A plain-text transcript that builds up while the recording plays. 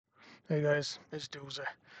Hey guys, it's Doozer.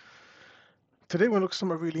 Today we're going to look at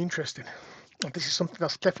something really interesting. And this is something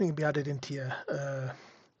that's definitely going to be added into your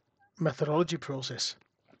methodology process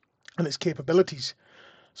and its capabilities.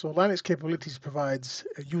 So Linux capabilities provides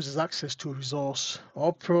users access to a resource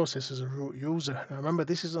or process as a root user. Now remember,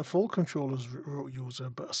 this isn't full control as root user,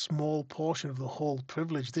 but a small portion of the whole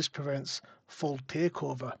privilege. This prevents full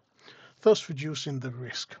takeover, thus reducing the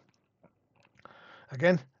risk.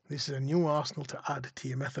 Again, this is a new arsenal to add to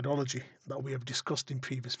your methodology that we have discussed in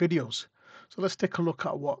previous videos. So let's take a look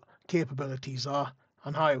at what capabilities are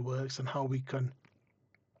and how it works and how we can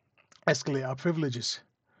escalate our privileges.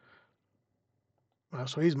 Right,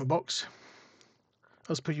 so here's my box.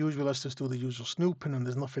 As per usual, let's just do the usual snooping, and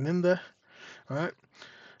there's nothing in there. All right.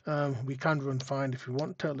 We can run find if we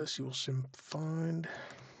want to. Let's use sim find.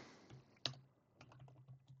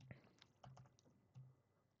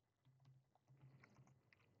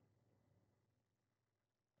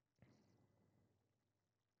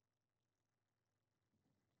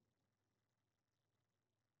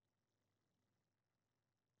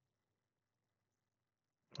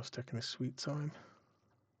 That's taking a sweet time.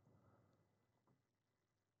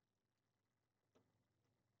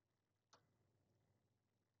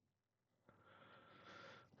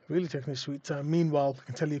 Really taking a sweet time. Meanwhile, I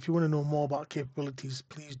can tell you, if you want to know more about capabilities,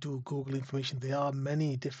 please do Google information. There are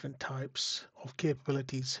many different types of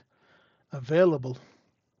capabilities available,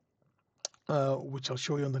 which I'll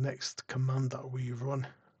show you on the next command that we run.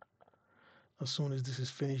 As soon as this is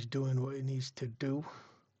finished doing what it needs to do,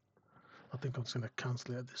 I think I'm just going to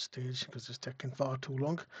cancel it at this stage because it's taking far too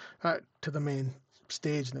long. Right, to the main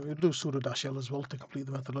stage. Now we'll do sudo -l as well to complete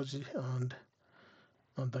the methodology, and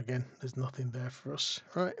again, there's nothing there for us.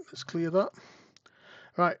 Right, let's clear that.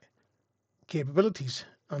 Right, capabilities,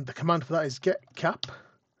 and the command for that is get cap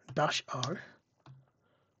 -r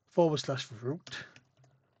 /root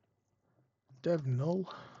dev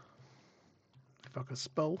null, if I could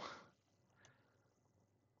spell.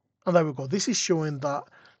 And there we go. This is showing that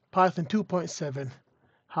Python 2.7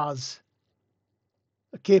 has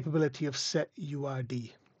a capability of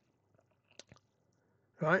setuid.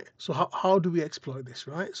 Right, so how do we exploit this?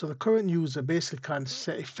 Right, so the current user basically can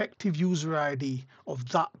set effective user ID of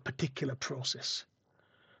that particular process.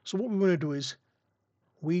 So what we want to do is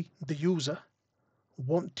we, the user,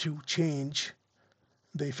 want to change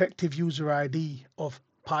the effective user ID of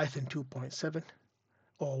Python 2.7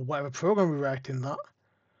 or whatever program we write in that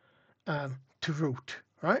to root,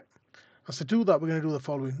 right? And to do that, we're going to do the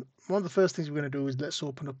following. One of the first things we're going to do is let's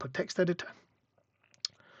open up a text editor.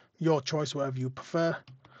 Your choice, whatever you prefer.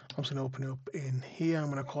 I'm just going to open it up in here.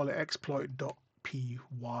 I'm going to call it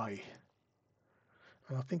exploit.py.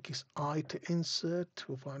 And I think it's I to insert.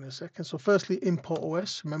 We'll find in a second. So firstly, import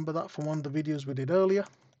OS. Remember that from one of the videos we did earlier.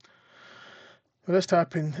 Well, let's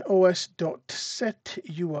type in os.setuid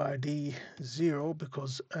 0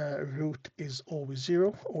 because root is always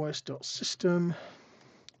 0. os.system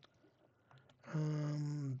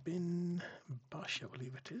bin bash, I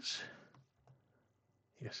believe it is.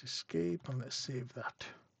 Yes, escape, and let's save that.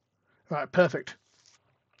 Right, perfect.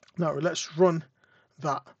 Now let's run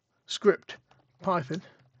that script, python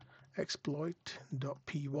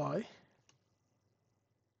exploit.py,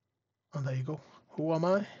 and there you go. Who am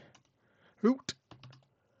I? Root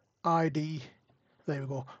ID. There we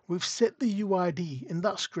go. We've set the UID in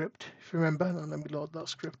that script. If you remember, now let me load that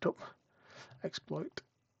script up.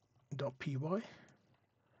 Exploit.py.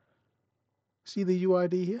 See the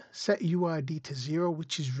UID here? Set UID to 0,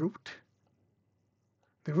 which is root.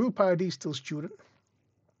 The group ID is still student.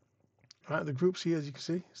 Right, the groups here, as you can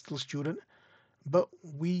see, still student. But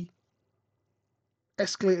we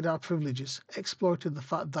escalated our privileges, exploited the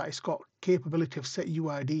fact that it's got capability of set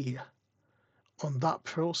UID here on that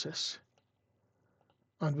process.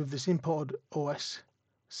 And with this import OS,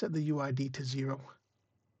 set the UID to 0.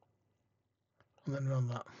 And then run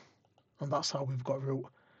that. And that's how we've got root.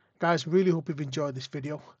 Guys, really hope you've enjoyed this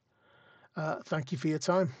video. Thank you for your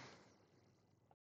time.